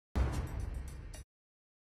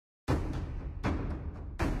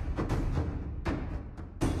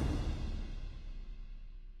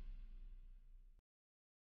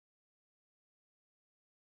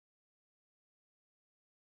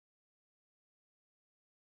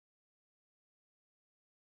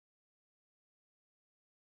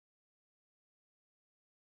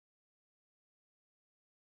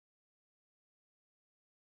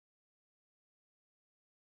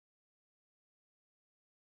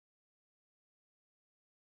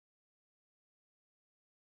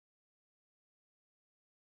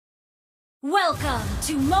Welcome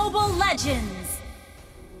to Mobile Legends!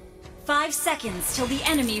 5 seconds till the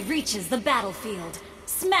enemy reaches the battlefield.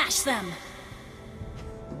 Smash them!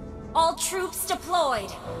 All troops deployed!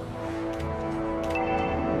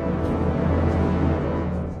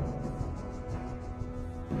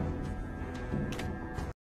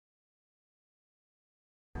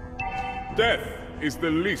 Death is the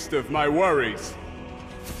least of my worries.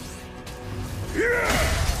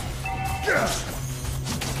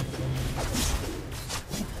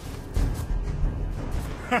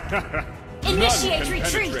 Initiate None can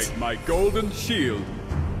retreat! penetrate my golden shield.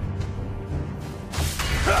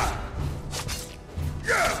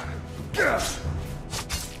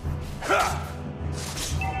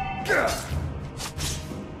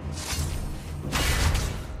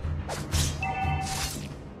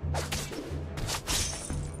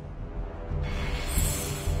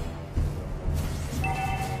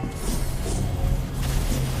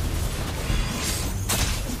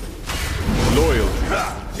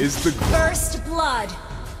 Loyalty is the First blood!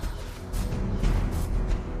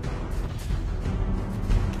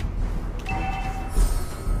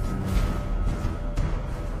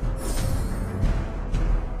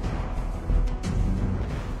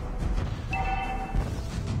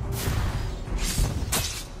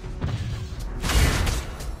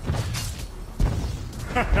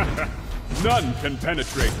 None can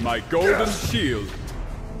penetrate my golden shield.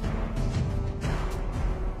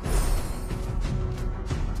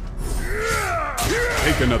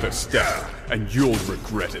 Take another step, and you'll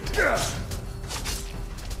regret it.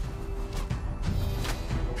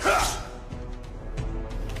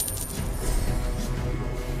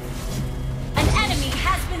 An enemy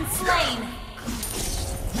has been slain!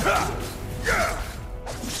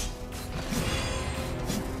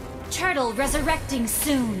 Turtle resurrecting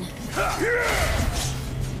soon.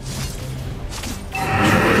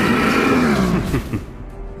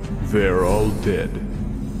 They're all dead.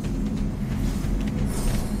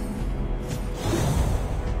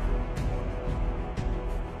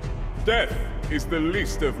 Death is the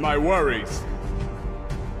least of my worries.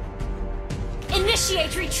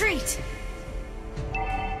 Initiate retreat!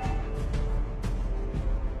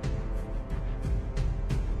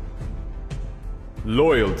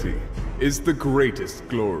 Loyalty is the greatest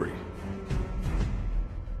glory.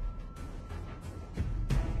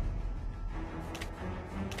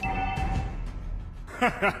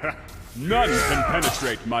 None can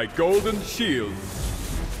penetrate my golden shield.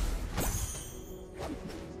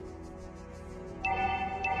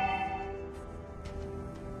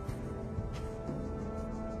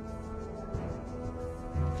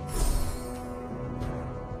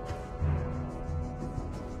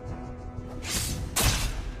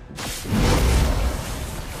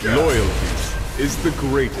 Loyalty is the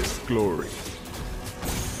greatest glory.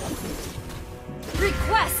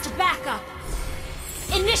 Request backup!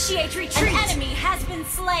 Initiate retreat! An enemy has been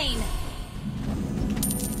slain!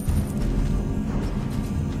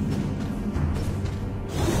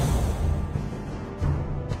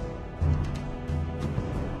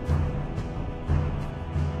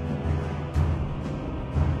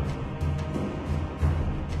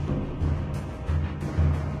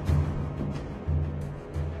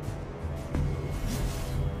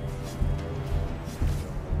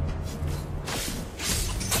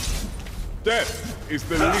 Death is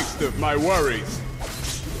the least of my worries.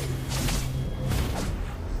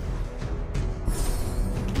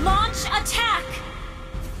 Launch attack!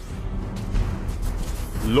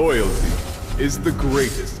 Loyalty is the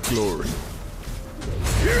greatest glory.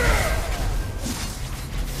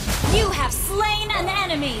 You have slain an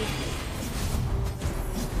enemy!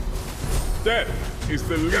 Death is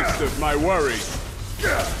the least of my worries.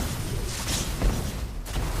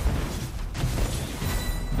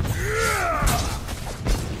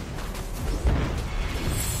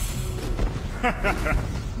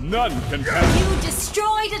 None can penetrate. You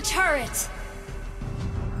destroyed a turret!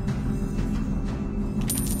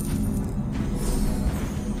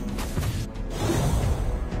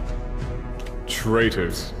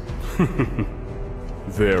 Traitors.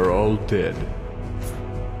 They're all dead.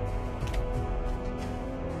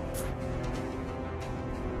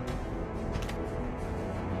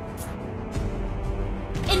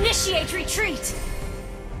 Initiate retreat!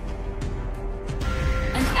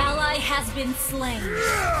 An ally has been slain.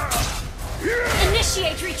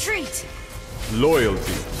 Initiate retreat!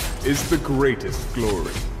 Loyalty is the greatest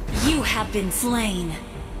glory. You have been slain.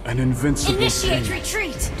 An invincible Initiate thing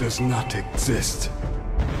retreat! does not exist.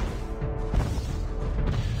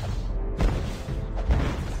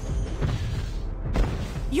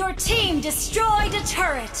 Your team destroyed a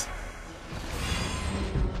turret!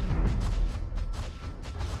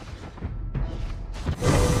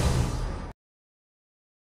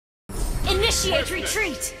 Initiate Swiftness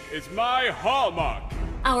retreat! is my hallmark.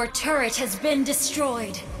 Our turret has been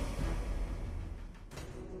destroyed.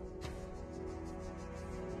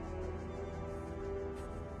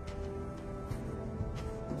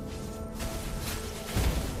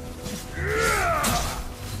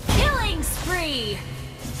 Killing spree!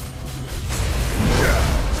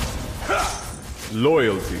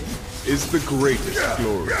 Loyalty is the greatest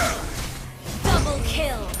glory. Double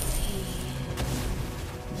kill!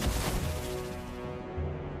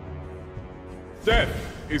 Death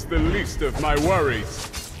is the least of my worries.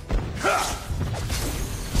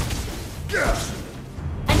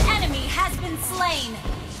 An enemy has been slain!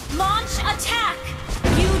 Launch attack!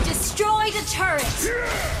 You destroyed a turret!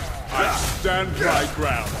 I stand my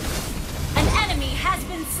ground. An enemy has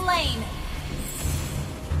been slain!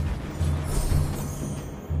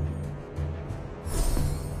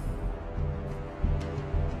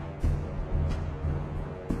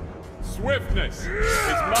 Swiftness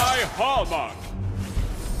is my hallmark.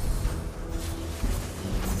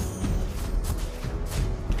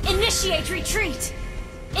 Initiate retreat!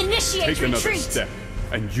 Initiate Take another retreat! step,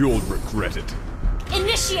 and you'll regret it.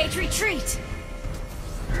 Initiate retreat!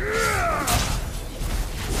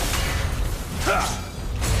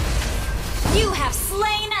 You have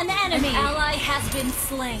slain an enemy! An ally has been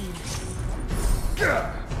slain.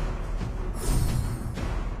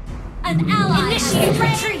 An ally Initiate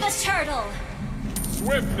retreat! The turtle!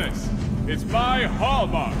 Swiftness is my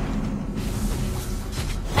hallmark.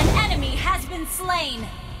 An enemy has been slain.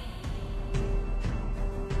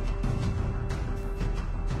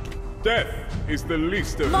 Death is the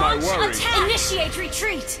least of my Launch worries. attack! Initiate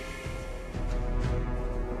retreat!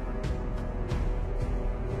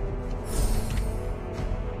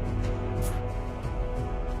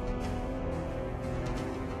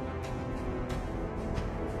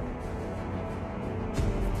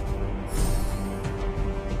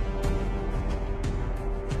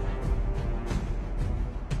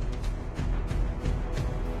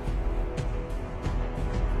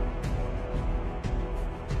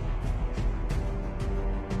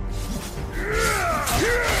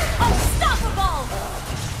 Unstoppable!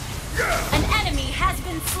 An enemy has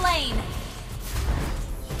been slain.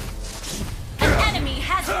 An enemy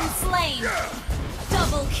has been slain.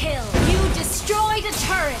 Double kill. You destroyed a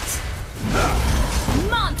turret.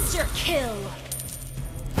 Monster kill.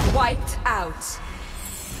 Wiped out.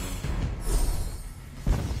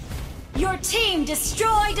 Your team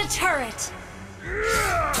destroyed a turret.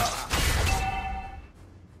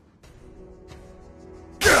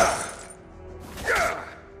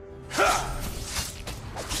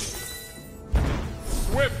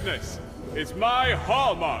 Swiftness is my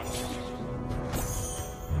hallmark.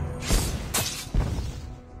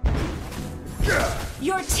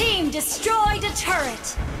 Your team destroyed a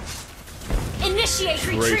turret. Initiate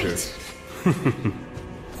retreat. Traitors.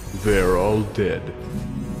 They're all dead.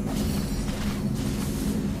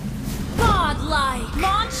 Godlike.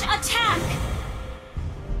 Launch attack.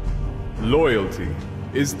 Loyalty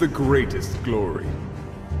is the greatest glory.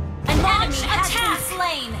 An enemy has been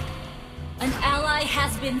slain. An ally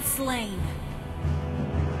has been slain.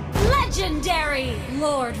 Legendary!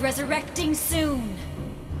 Lord resurrecting soon.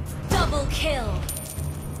 Double kill.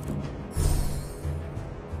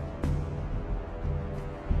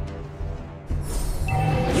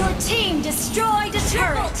 Your team destroyed a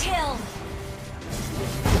turret. Kill.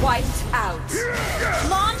 Wiped out.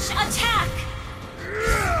 Launch attack.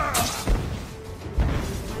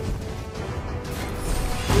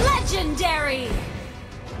 Legendary!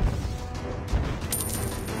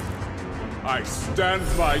 I stand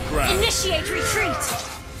my ground. Initiate retreat!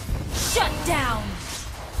 Shut down!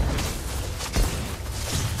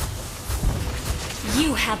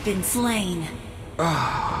 You have been slain.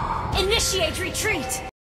 Initiate retreat!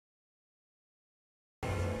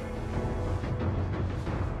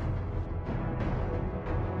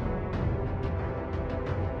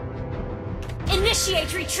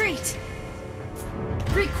 Initiate retreat!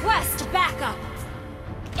 Request backup!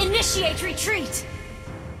 Initiate retreat!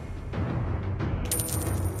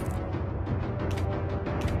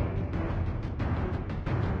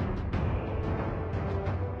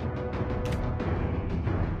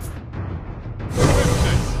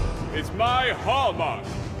 Swiftness is my hallmark.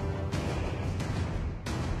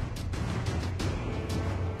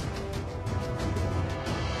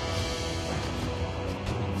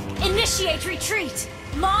 Initiate retreat!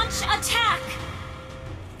 Launch attack!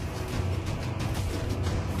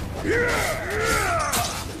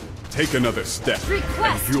 Take another step,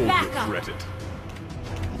 Request and you'll backup. regret it.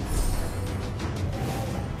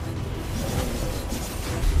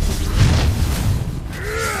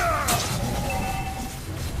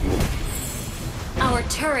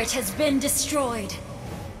 turret has been destroyed.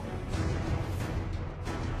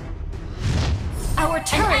 Our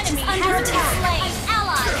turret is under attack. An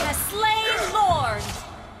ally has slain Lord.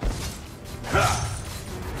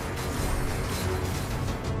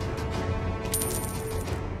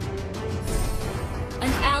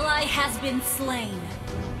 An ally has been slain.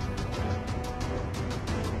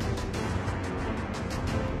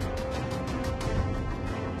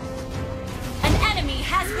 An enemy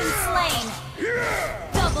has been slain.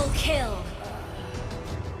 Double kill.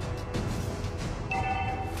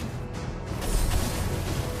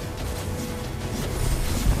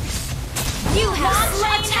 You have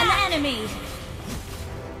slain an enemy!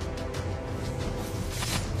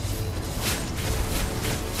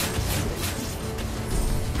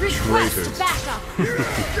 Request backup!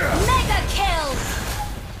 Mega kill!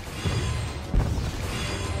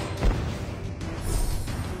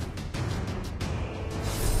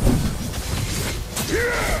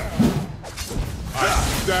 I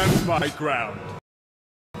stand my ground.